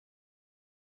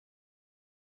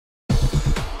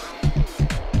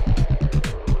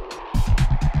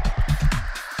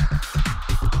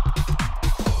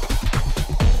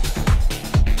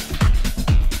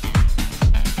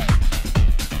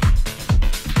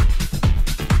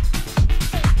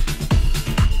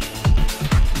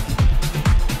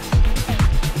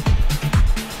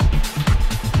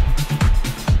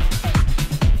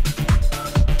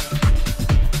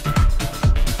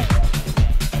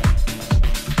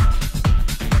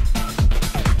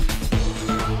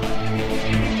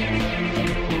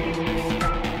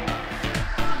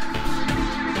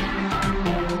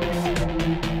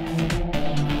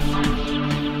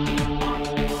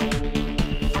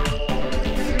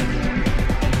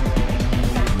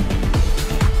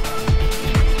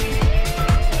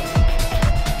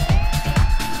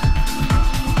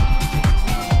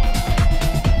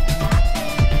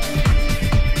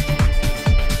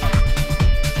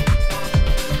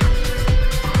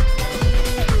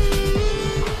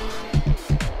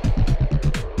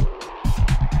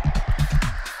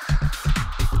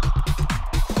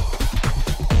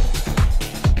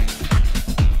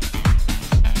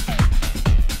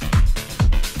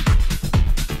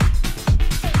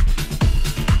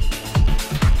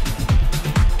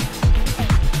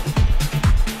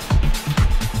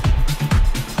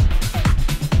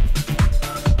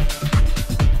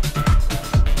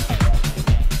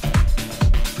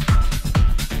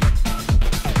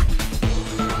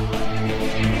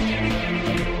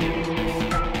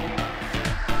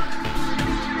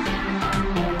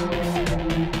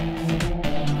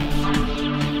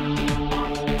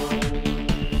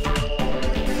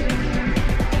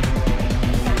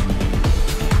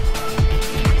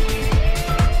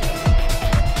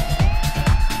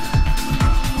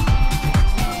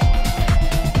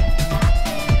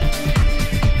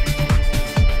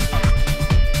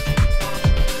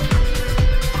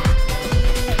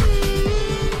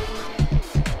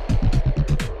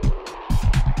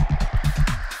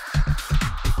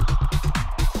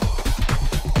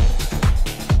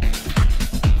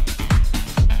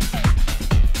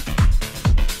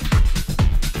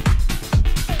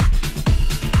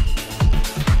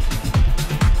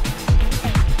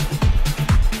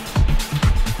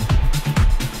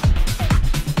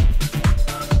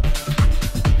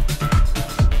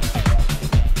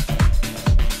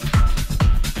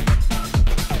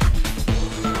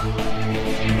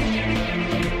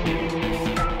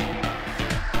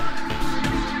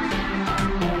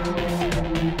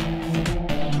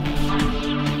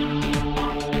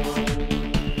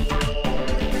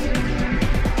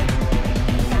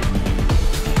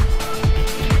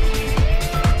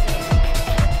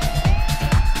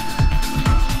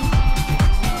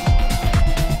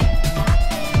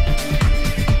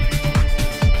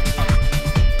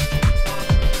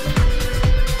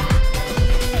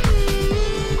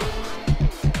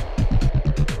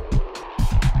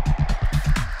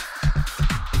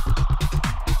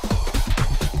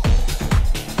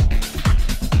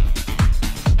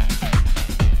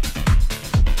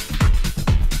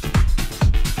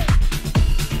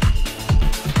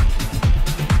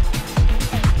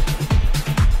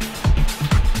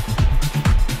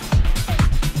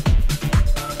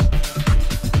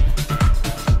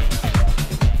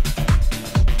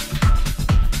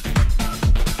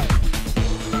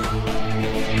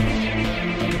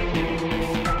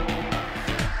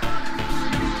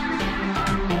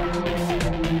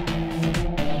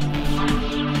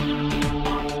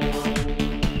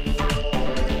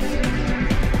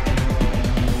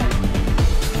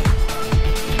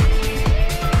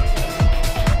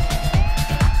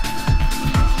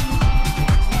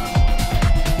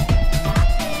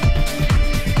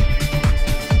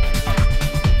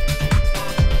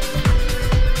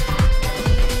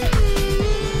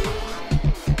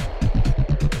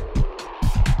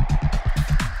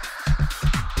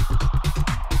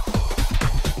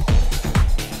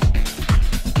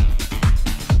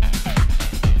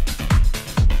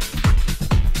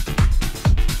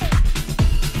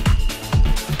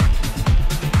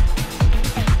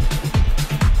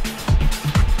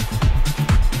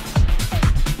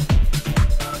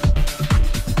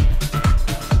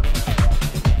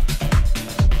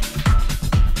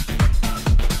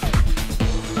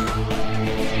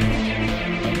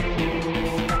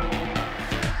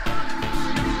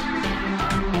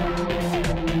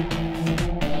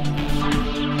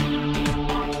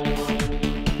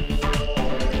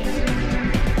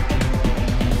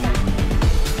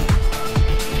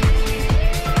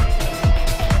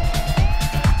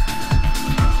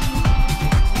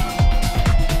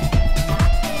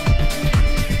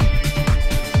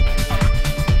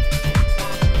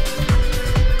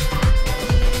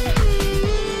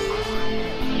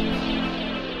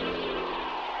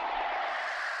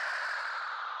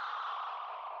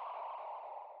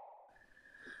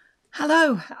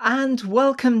Hello and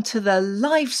welcome to the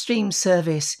Livestream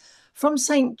service from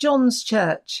St John's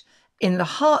Church in the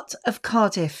heart of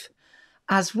Cardiff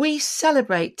as we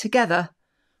celebrate together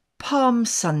Palm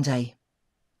Sunday.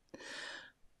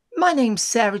 My name's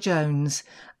Sarah Jones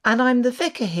and I'm the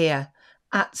vicar here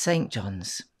at St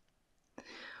John's.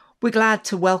 We're glad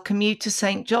to welcome you to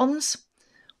St John's.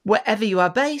 Wherever you are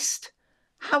based,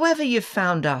 however you've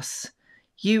found us,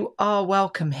 you are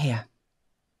welcome here.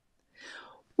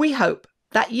 We hope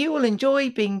that you will enjoy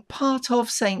being part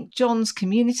of St John's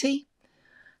community,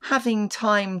 having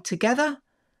time together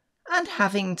and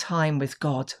having time with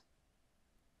God.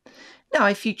 Now,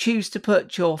 if you choose to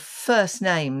put your first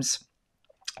names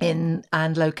in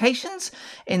and locations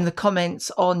in the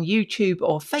comments on YouTube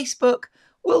or Facebook,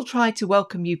 we'll try to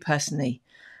welcome you personally.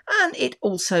 And it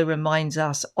also reminds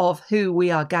us of who we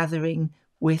are gathering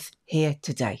with here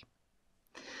today.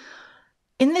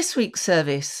 In this week's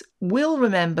service, we'll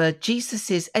remember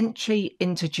Jesus' entry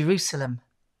into Jerusalem.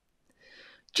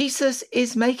 Jesus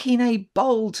is making a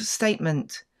bold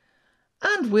statement,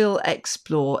 and we'll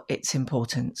explore its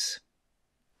importance.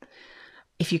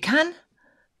 If you can,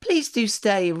 please do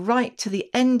stay right to the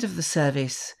end of the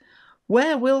service,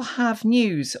 where we'll have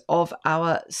news of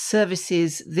our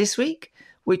services this week,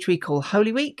 which we call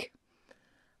Holy Week,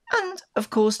 and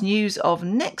of course news of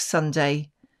next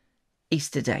Sunday,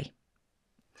 Easter Day.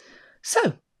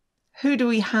 So, who do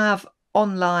we have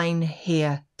online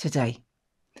here today?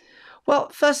 Well,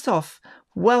 first off,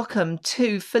 welcome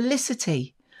to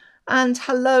Felicity and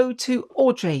hello to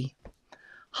Audrey.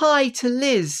 Hi to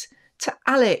Liz, to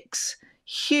Alex,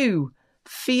 Hugh,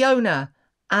 Fiona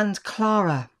and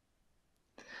Clara.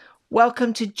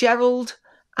 Welcome to Gerald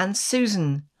and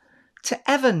Susan, to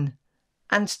Evan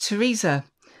and Teresa,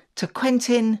 to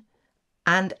Quentin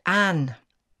and Anne.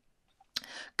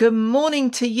 Good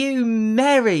morning to you,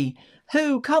 Mary,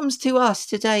 who comes to us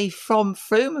today from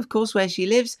Frome, of course, where she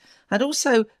lives, and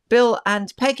also Bill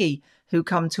and Peggy, who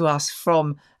come to us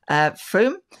from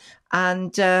Frome.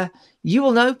 And you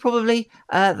will know, probably,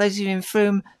 those of you in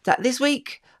Frome, that this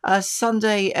week,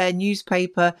 Sunday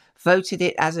newspaper voted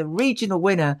it as a regional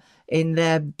winner in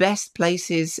their best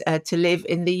places to live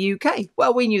in the UK.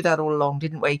 Well, we knew that all along,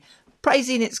 didn't we?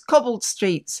 Praising its cobbled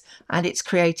streets and its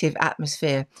creative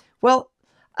atmosphere. Well,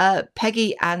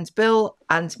 Peggy and Bill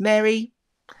and Mary,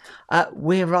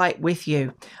 we're right with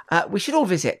you. We should all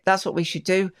visit. That's what we should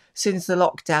do since the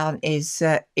lockdown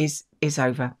is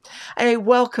over. Anyway,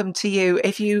 welcome to you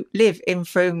if you live in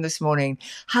Frome this morning.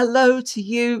 Hello to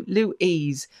you,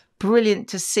 Louise. Brilliant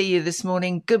to see you this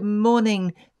morning. Good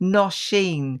morning,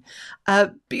 Nosheen.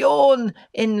 Bjorn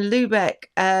in Lubeck,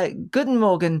 Guten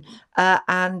Morgen.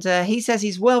 And he says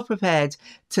he's well prepared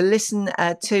to listen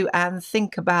to and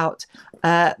think about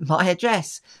my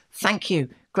address. Thank you.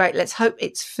 Great. Let's hope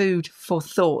it's food for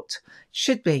thought.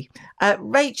 Should be.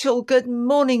 Rachel, good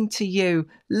morning to you.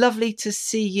 Lovely to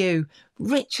see you.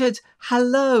 Richard,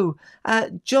 hello.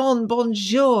 John,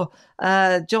 bonjour.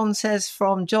 John says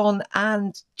from John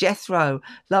and Jethro.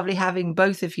 Lovely having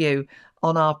both of you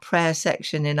on our prayer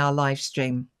section in our live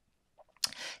stream.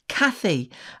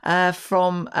 Kathy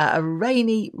from a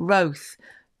rainy Roath.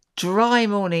 Dry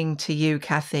morning to you,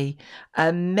 Kathy.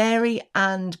 Mary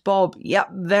and Bob. Yep,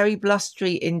 very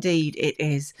blustery indeed it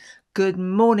is. Good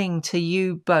morning to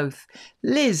you both.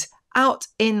 Liz, out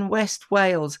in West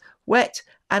Wales, wet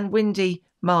and windy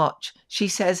March. She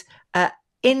says,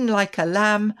 in like a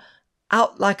lamb,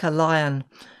 out like a lion.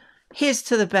 Here's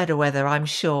to the better weather, I'm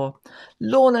sure.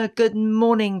 Lorna, good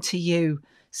morning to you.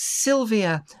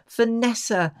 Sylvia,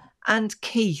 Vanessa and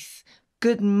Keith,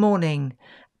 good morning.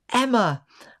 Emma,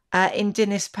 in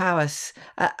Dinas Powys,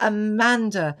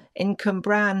 Amanda in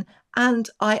Cwmbran and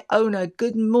Iona.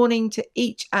 Good morning to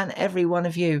each and every one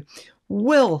of you.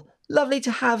 Will, lovely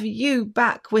to have you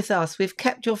back with us. We've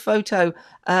kept your photo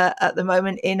at the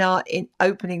moment in our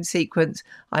opening sequence.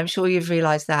 I'm sure you've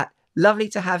realised that. Lovely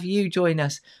to have you join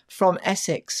us from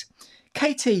Essex.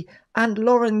 Katie and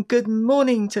Lauren, good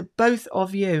morning to both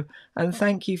of you. And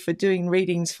thank you for doing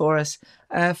readings for us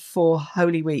for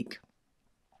Holy Week.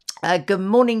 Good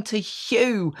morning to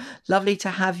Hugh. Lovely to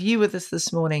have you with us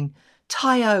this morning.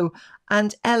 Tayo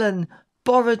and Ellen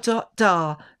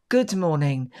Borodar, good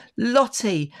morning.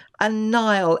 Lottie and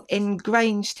Niall in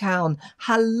Grangetown,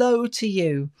 hello to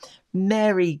you.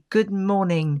 Mary, good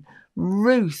morning.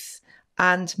 Ruth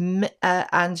and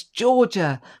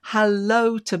Georgia,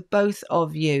 hello to both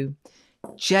of you.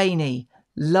 Janie,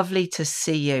 lovely to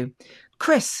see you.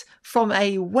 Chris from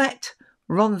a wet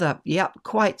Rhondda, yep,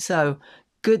 quite so.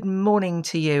 Good morning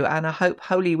to you, and I hope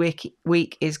Holy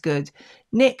Week is good.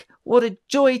 Nick, what a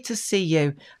joy to see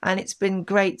you. And it's been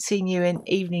great seeing you in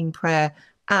evening prayer,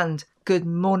 and good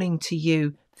morning to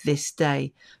you this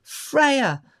day.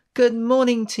 Freya, good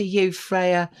morning to you,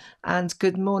 Freya, and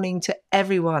good morning to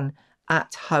everyone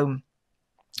at home.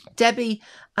 Debbie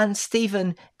and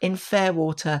Stephen in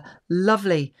Fairwater,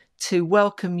 lovely to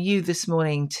welcome you this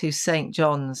morning to St.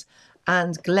 John's.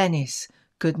 And Glenys,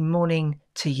 good morning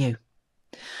to you.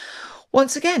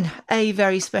 Once again, a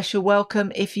very special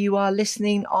welcome if you are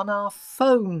listening on our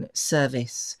phone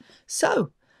service.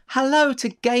 So, hello to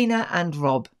Gaynor and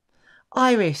Rob,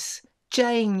 Iris,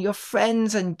 Jane, your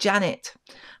friends, and Janet.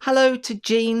 Hello to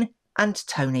Jean and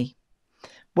Tony.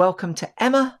 Welcome to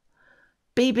Emma,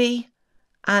 BB,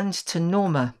 and to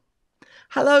Norma.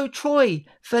 Hello, Troy,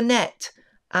 Vanette,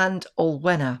 and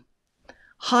Olwena.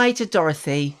 Hi to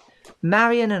Dorothy,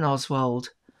 Marion and Oswald,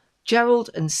 Gerald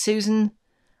and Susan,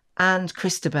 and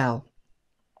Christabel.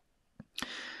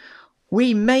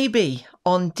 We may be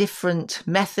on different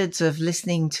methods of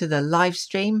listening to the live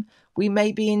stream. We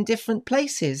may be in different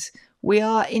places. We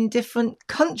are in different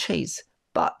countries,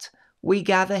 but we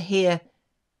gather here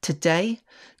today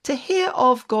to hear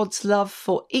of God's love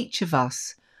for each of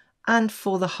us and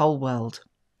for the whole world.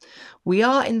 We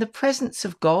are in the presence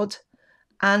of God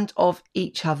and of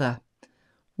each other.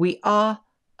 We are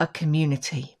a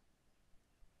community.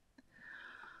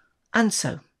 And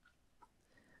so,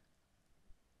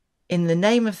 in the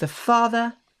name of the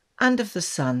Father, and of the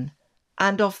Son,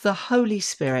 and of the Holy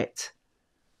Spirit.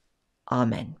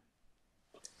 Amen.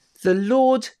 The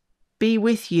Lord be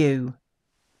with you.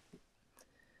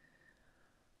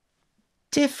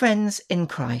 Dear friends in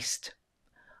Christ,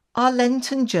 our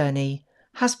Lenten journey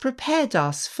has prepared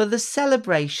us for the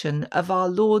celebration of our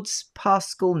Lord's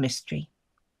Paschal mystery.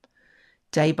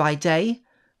 Day by day,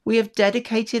 we have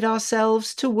dedicated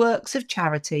ourselves to works of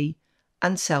charity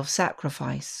and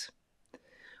self-sacrifice.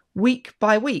 Week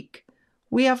by week,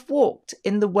 we have walked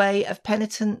in the way of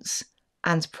penitence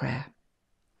and prayer.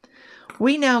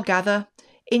 We now gather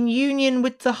in union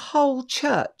with the whole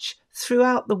Church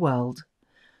throughout the world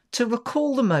to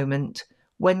recall the moment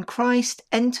when Christ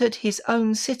entered his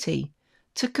own city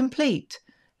to complete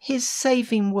his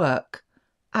saving work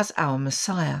as our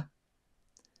Messiah.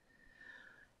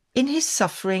 In his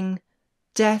suffering,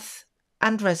 death,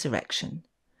 and resurrection,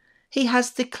 he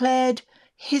has declared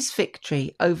his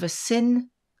victory over sin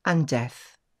and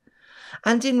death,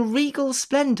 and in regal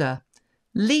splendour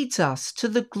leads us to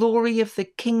the glory of the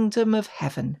kingdom of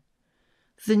heaven,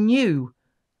 the new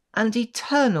and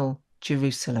eternal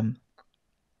Jerusalem.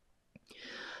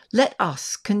 Let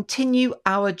us continue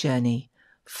our journey,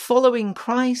 following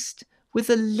Christ with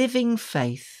a living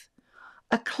faith,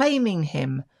 acclaiming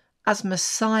him as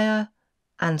Messiah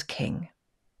and King.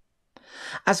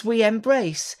 As we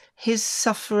embrace his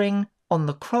suffering on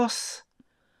the cross,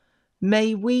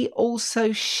 may we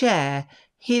also share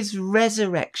his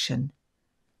resurrection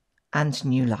and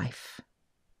new life.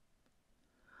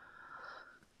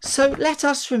 So let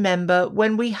us remember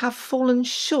when we have fallen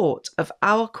short of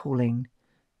our calling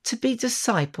to be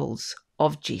disciples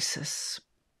of Jesus.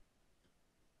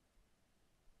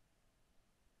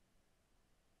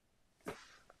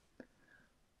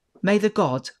 May the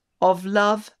God of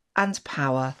love and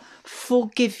power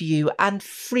forgive you and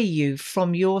free you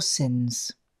from your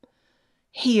sins,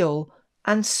 heal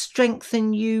and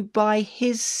strengthen you by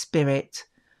his Spirit,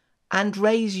 and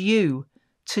raise you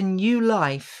to new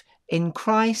life in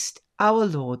Christ our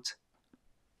Lord.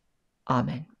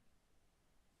 Amen.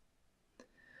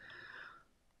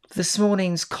 This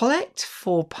morning's collect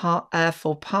for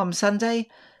Palm Sunday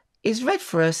is read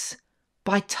for us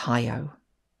by Tayo.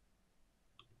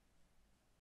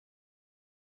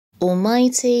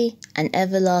 Almighty and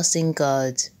everlasting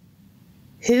God,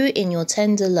 who in your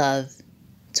tender love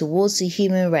towards the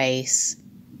human race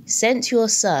sent your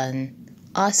Son,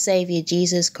 our Saviour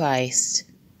Jesus Christ,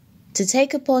 to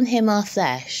take upon him our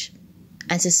flesh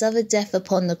and to suffer death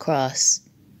upon the cross,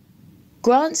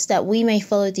 grant that we may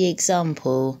follow the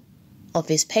example of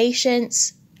his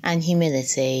patience and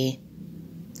humility,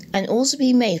 and also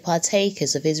be made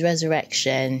partakers of his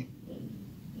resurrection.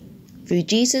 Through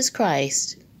Jesus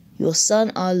Christ, your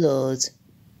Son, our Lord,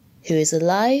 who is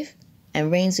alive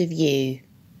and reigns with you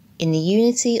in the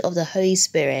unity of the Holy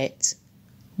Spirit,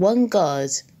 one God,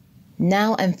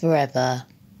 now and forever.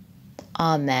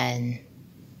 Amen.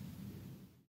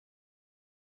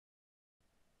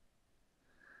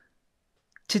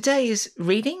 Today's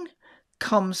reading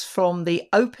comes from the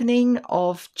opening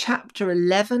of chapter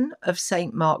 11 of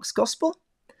St. Mark's Gospel,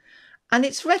 and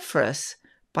it's read for us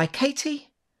by Katie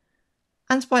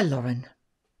and by Lauren.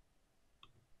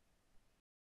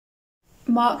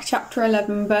 Mark chapter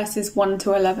 11 verses 1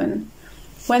 to 11.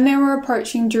 When they were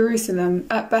approaching Jerusalem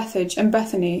at Bethphage and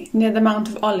Bethany near the Mount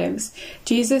of Olives,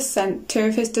 Jesus sent 2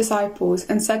 of his disciples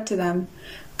and said to them,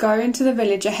 "Go into the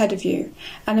village ahead of you,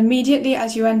 and immediately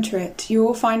as you enter it, you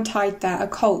will find tied there a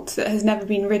colt that has never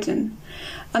been ridden.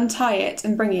 Untie it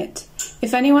and bring it.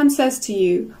 If anyone says to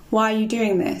you, 'Why are you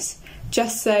doing this?'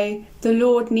 just say, 'The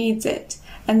Lord needs it,'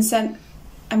 and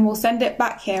will send it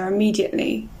back here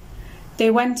immediately." They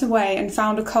went away and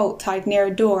found a colt tied near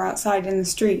a door outside in the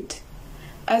street.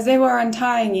 As they were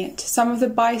untying it, some of the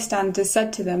bystanders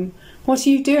said to them, "What are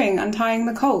you doing untying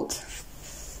the colt?"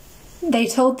 They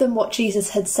told them what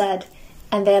Jesus had said,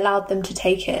 and they allowed them to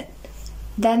take it.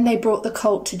 Then they brought the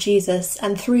colt to Jesus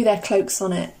and threw their cloaks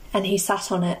on it, and he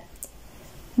sat on it.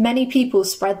 Many people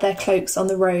spread their cloaks on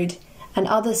the road, and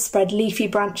others spread leafy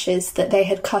branches that they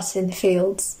had cut in the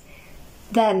fields.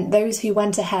 Then those who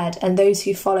went ahead and those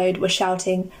who followed were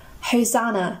shouting,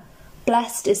 "Hosanna!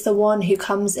 Blessed is the one who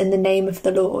comes in the name of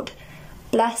the Lord.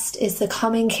 Blessed is the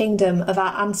coming kingdom of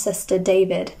our ancestor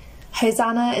David.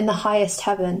 Hosanna in the highest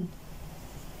heaven."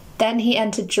 Then he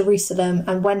entered Jerusalem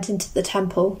and went into the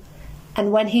temple.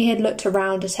 And when he had looked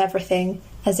around at everything,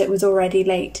 as it was already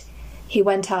late, he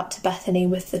went out to Bethany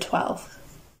with the 12.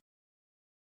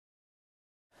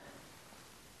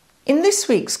 In this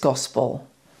week's Gospel,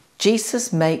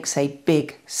 Jesus makes a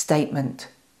big statement.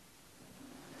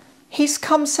 He's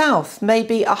come south,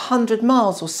 maybe 100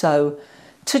 miles or so,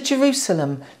 to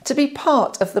Jerusalem to be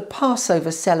part of the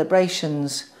Passover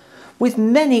celebrations with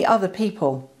many other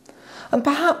people. And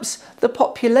perhaps the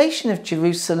population of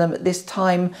Jerusalem at this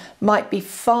time might be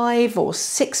 5 or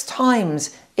 6 times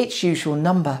its usual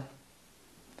number.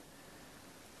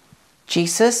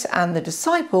 Jesus and the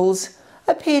disciples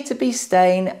appear to be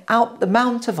staying out the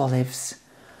Mount of Olives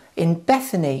in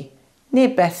Bethany near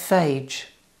Bethphage.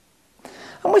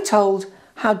 And we're told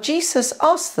how Jesus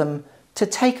asked them to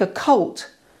take a colt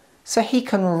so he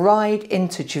can ride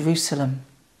into Jerusalem.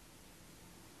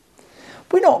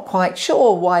 We're not quite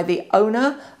sure why the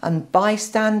owner and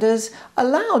bystanders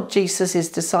allowed Jesus'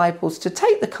 disciples to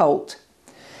take the colt.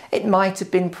 It might have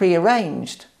been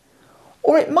prearranged,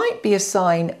 or it might be a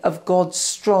sign of God's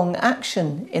strong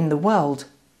action in the world.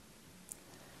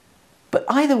 But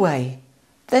either way,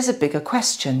 there's a bigger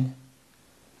question.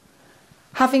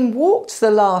 Having walked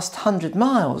the last 100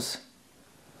 miles,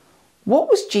 what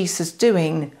was Jesus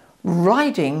doing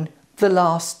riding the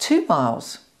last 2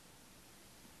 miles?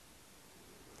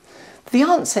 The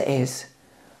answer is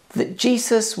that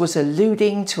Jesus was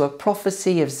alluding to a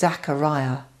prophecy of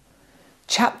Zechariah,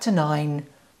 chapter 9,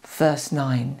 verse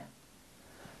 9.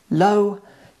 "Lo,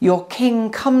 your king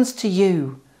comes to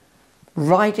you,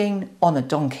 riding on a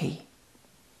donkey."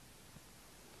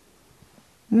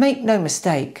 Make no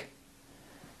mistake,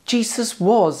 Jesus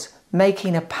was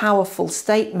making a powerful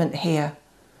statement here.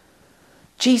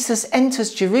 Jesus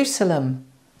enters Jerusalem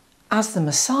as the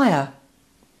Messiah,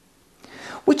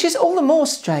 which is all the more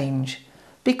strange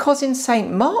because in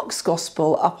St. Mark's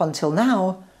Gospel up until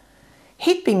now,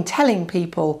 he'd been telling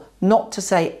people not to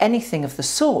say anything of the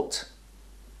sort.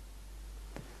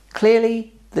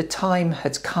 Clearly, the time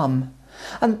had come,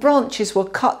 and branches were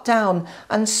cut down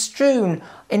and strewn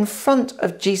in front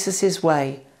of Jesus'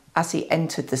 way as he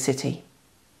entered the city.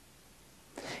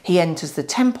 He enters the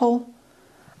temple,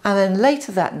 and then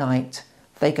later that night,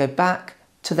 they go back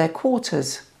to their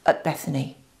quarters at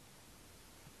Bethany.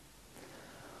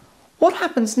 What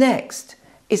happens next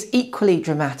is equally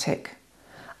dramatic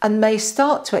and may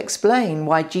start to explain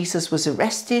why Jesus was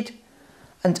arrested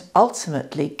and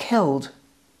ultimately killed.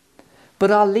 But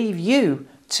I'll leave you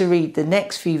to read the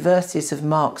next few verses of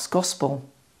Mark's Gospel.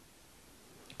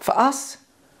 For us,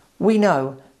 we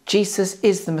know Jesus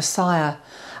is the Messiah,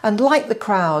 and like the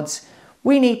crowds,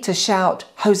 we need to shout,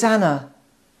 "Hosanna!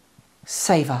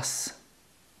 Save us!"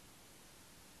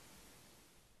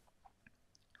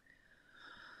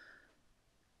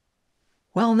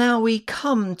 Well, now we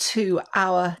come to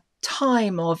our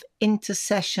time of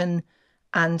intercession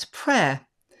and prayer.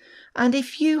 And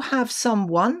if you have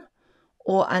someone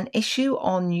or an issue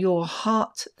on your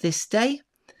heart this day,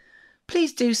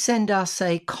 please do send us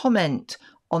a comment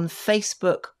on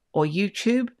Facebook or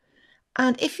YouTube.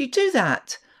 And if you do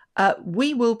that,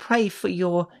 we will pray for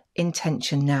your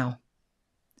intention now.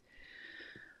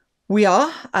 We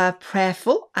are a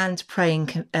prayerful and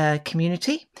praying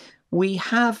community. We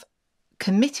have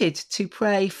committed to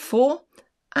pray for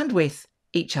and with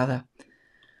each other.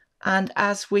 And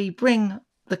as we bring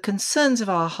the concerns of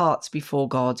our hearts before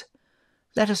God,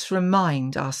 let us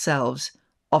remind ourselves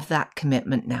of that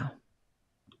commitment now.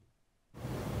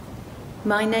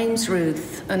 My name's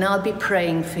Ruth, and I'll be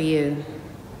praying for you.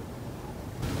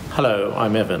 Hello,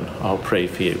 I'm Evan. I'll pray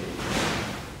for you.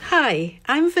 Hi,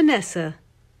 I'm Vanessa,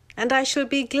 and I shall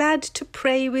be glad to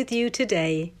pray with you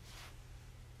today.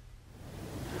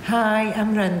 Hi,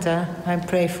 I'm Rhonda. I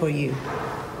pray for you.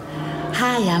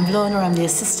 Hi, I'm Lorna. I'm the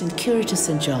assistant curator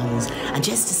St John's, and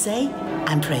just to say,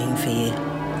 I'm praying for you.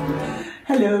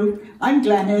 Hello, I'm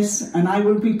Glenys, and I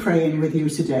will be praying with you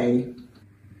today.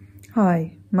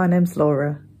 Hi, my name's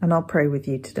Laura, and I'll pray with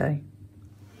you today.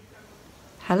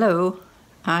 Hello,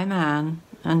 I'm Anne,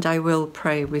 and I will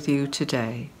pray with you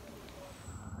today.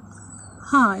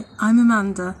 Hi, I'm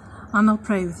Amanda, and I'll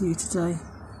pray with you today.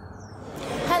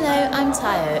 Hello, I'm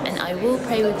Tayo, and I will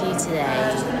pray with you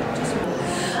today.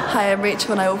 Hi, I'm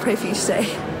Rachel, and I will pray for you today.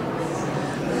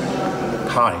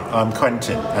 Hi, I'm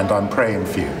Quentin, and I'm praying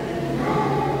for you.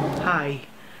 Hi,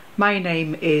 my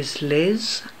name is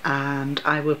Liz, and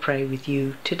I will pray with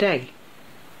you today.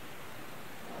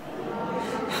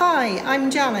 Hi,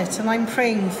 I'm Janet, and I'm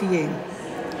praying for you.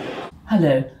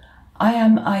 Hello, I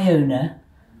am Iona,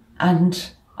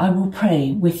 and I will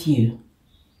pray with you.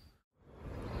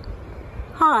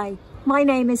 Hi, my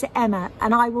name is Emma,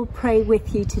 and I will pray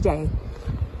with you today.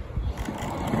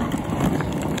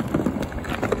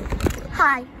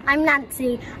 Hi, I'm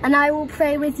Nancy, and I will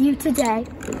pray with you today.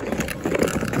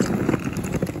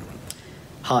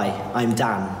 Hi, I'm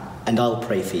Dan, and I'll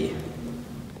pray for you.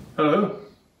 Hello,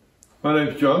 my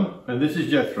name's John, and this is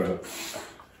Jethro.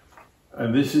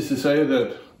 And this is to say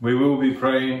that we will be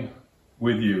praying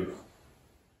with you.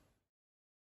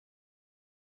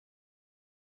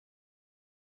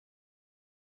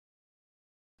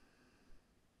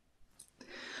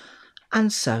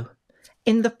 And so,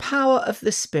 in the power of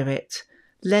the Spirit,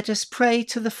 let us pray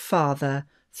to the Father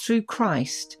through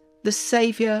Christ, the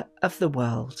Saviour of the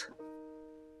world.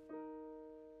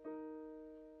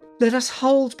 Let us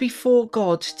hold before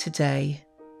God today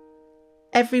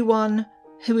everyone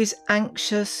who is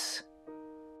anxious,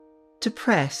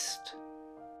 depressed,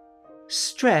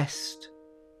 stressed,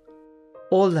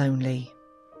 or lonely.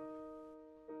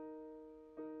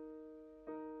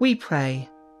 We pray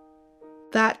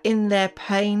that in their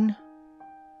pain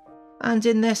and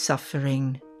in their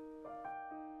suffering,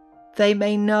 they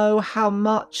may know how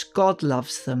much God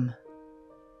loves them.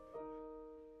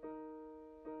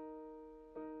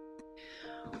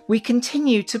 We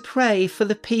continue to pray for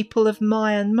the people of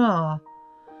Myanmar,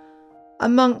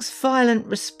 amongst violent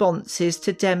responses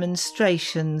to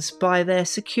demonstrations by their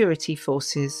security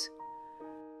forces,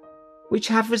 which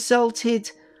have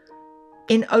resulted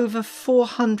in over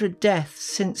 400 deaths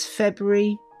since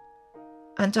February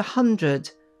and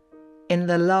 100 in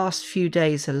the last few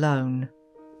days alone.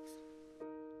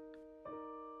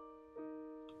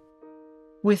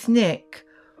 With Nick,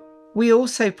 we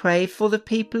also pray for the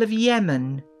people of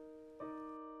Yemen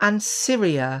and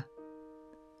Syria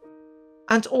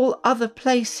and all other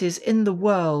places in the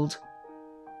world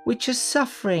which are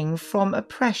suffering from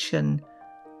oppression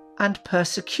and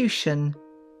persecution.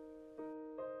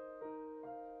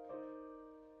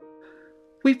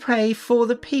 We pray for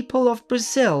the people of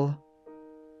Brazil,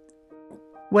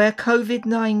 where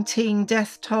COVID-19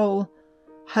 death toll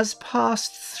has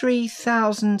passed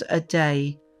 3,000 a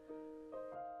day,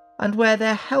 and where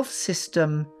their health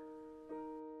system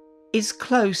is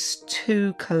close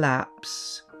to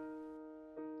collapse.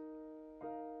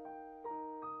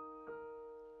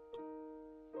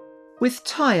 With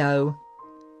Tayo,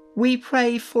 we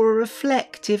pray for a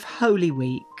reflective Holy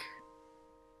Week.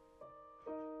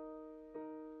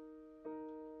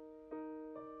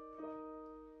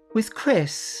 With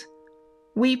Chris,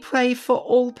 we pray for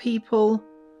all people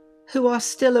who are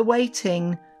still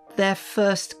awaiting their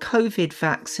first COVID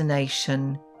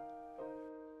vaccination.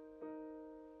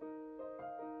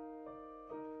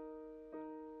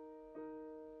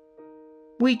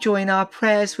 We join our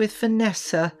prayers with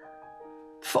Vanessa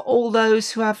for all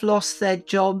those who have lost their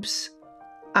jobs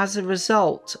as a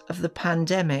result of the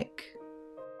pandemic.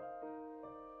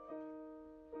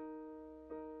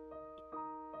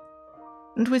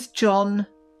 And with John,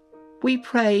 we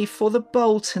pray for the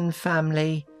Bolton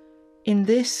family in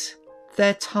this,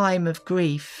 their time of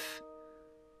grief.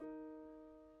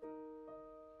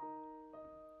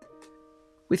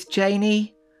 With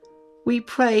Janie, we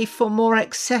pray for more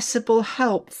accessible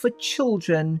help for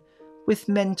children with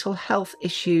mental health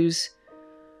issues,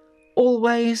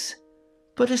 always,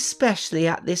 but especially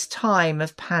at this time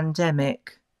of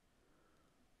pandemic.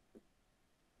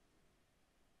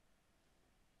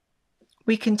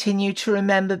 We continue to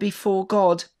remember before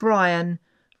God Brian,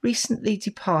 recently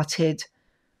departed,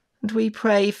 and we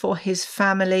pray for his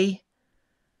family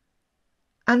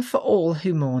and for all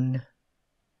who mourn.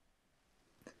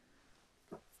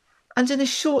 And in a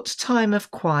short time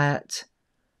of quiet,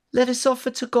 let us offer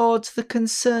to God the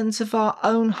concerns of our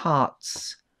own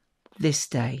hearts this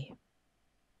day.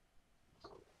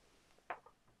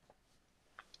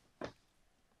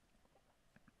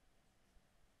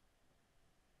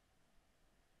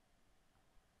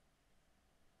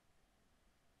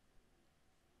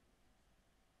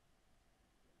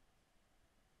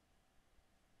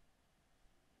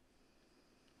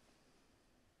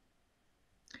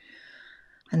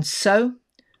 And so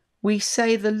we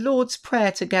say the Lord's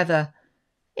Prayer together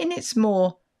in its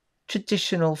more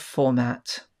traditional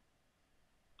format.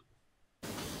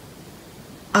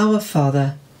 Our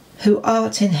Father, who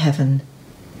art in heaven,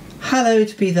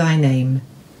 hallowed be thy name.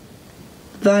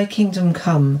 Thy kingdom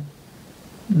come,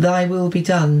 thy will be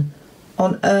done,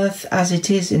 on earth as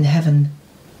it is in heaven.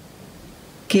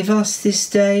 Give us this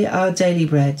day our daily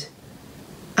bread,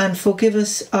 and forgive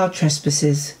us our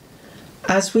trespasses,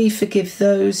 as we forgive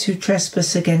those who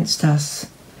trespass against us.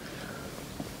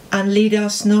 And lead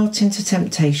us not into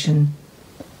temptation,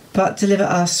 but deliver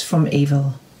us from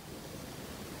evil.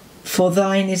 For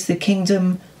thine is the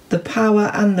kingdom, the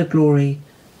power and the glory,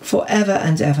 for ever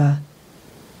and ever.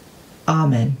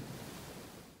 Amen.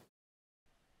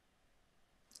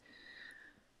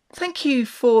 Thank you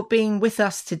for being with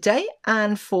us today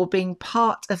and for being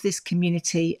part of this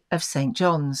community of St.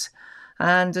 John's.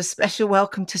 And a special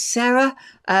welcome to Sarah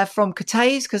from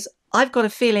Cathays, because I've got a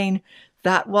feeling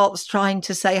that whilst trying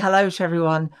to say hello to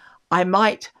everyone, I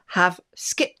might have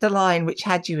skipped the line which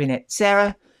had you in it.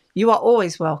 Sarah, you are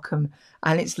always welcome,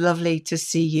 and it's lovely to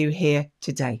see you here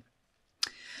today.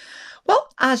 Well,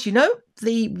 as you know,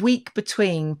 the week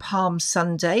between Palm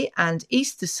Sunday and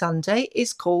Easter Sunday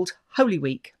is called Holy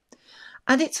Week,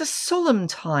 and it's a solemn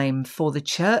time for the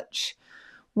Church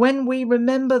when we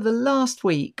remember the last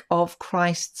week of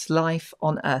Christ's life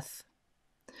on earth.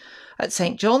 At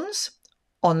St. John's,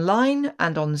 online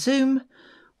and on Zoom,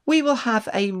 we will have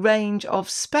a range of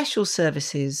special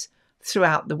services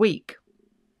throughout the week.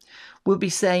 We'll be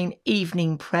saying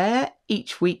evening prayer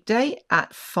each weekday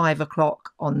at 5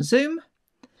 o'clock on Zoom,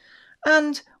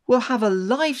 and we'll have a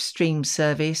live stream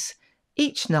service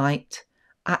each night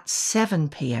at 7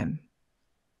 p.m.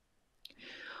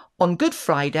 On Good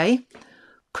Friday,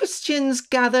 Christians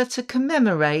gather to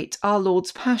commemorate our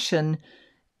Lord's Passion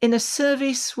in a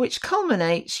service which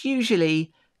culminates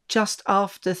usually just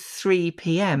after 3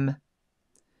 p.m.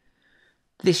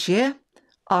 This year,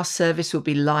 our service will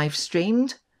be live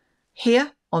streamed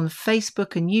here on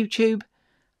Facebook and YouTube,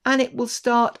 and it will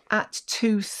start at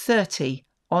 2:30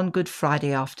 on Good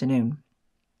Friday afternoon.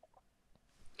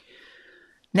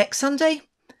 Next Sunday,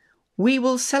 we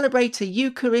will celebrate a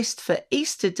Eucharist for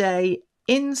Easter Day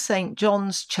in St.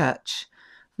 John's Church.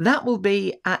 That will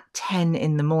be at 10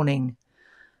 in the morning.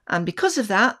 And because of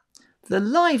that, the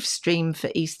live stream for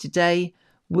Easter Day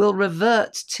will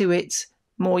revert to its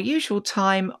more usual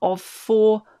time of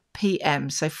 4 p.m,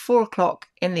 so 4 o'clock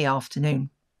in the afternoon.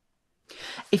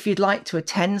 If you'd like to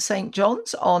attend St.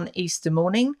 John's on Easter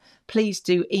morning, please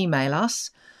do email us.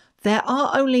 There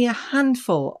are only a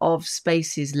handful of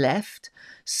spaces left,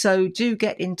 so do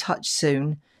get in touch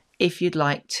soon if you'd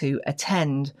like to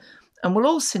attend. And we'll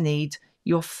also need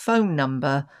your phone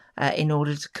number in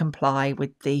order to comply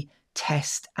with the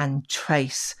test and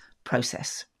trace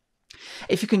process.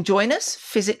 If you can join us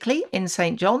physically in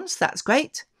St. John's, that's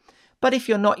great. But if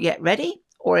you're not yet ready,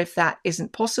 or if that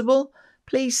isn't possible,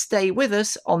 please stay with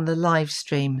us on the live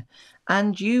stream,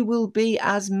 and you will be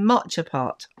as much a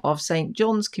part of St.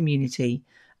 John's community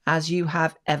as you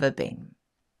have ever been.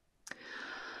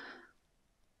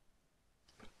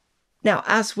 Now,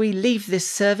 as we leave this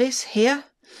service here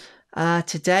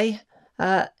today,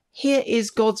 here is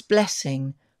God's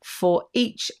blessing for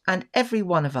each and every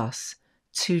one of us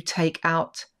to take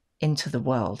out into the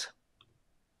world.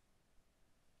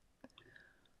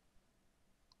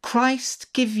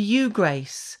 Christ give you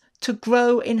grace to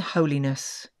grow in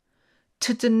holiness,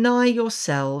 to deny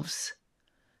yourselves,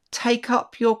 take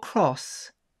up your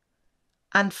cross,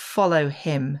 and follow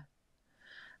him.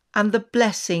 And the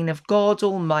blessing of God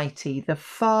Almighty, the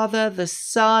Father, the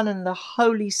Son, and the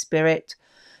Holy Spirit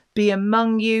be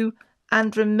among you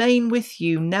and remain with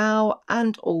you now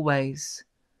and always.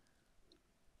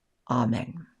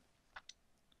 Amen.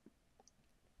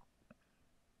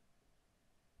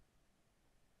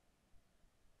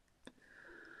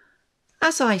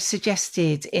 As I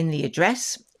suggested in the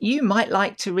address, you might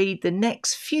like to read the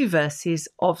next few verses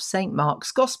of St.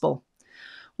 Mark's Gospel.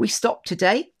 We stop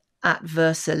today at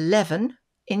verse 11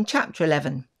 in chapter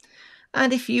 11.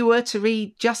 And if you were to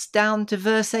read just down to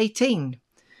verse 18,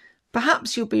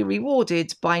 perhaps you'll be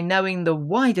rewarded by knowing the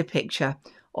wider picture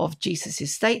of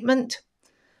Jesus' statement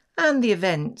and the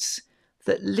events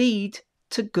that lead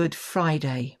to Good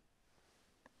Friday.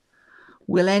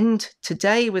 We'll end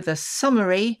today with a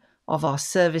summary of our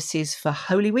services for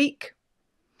Holy Week.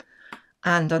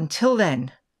 And until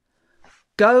then,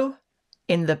 go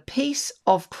in the peace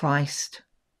of Christ.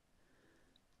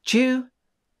 Diw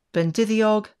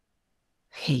bendithiog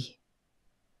hi.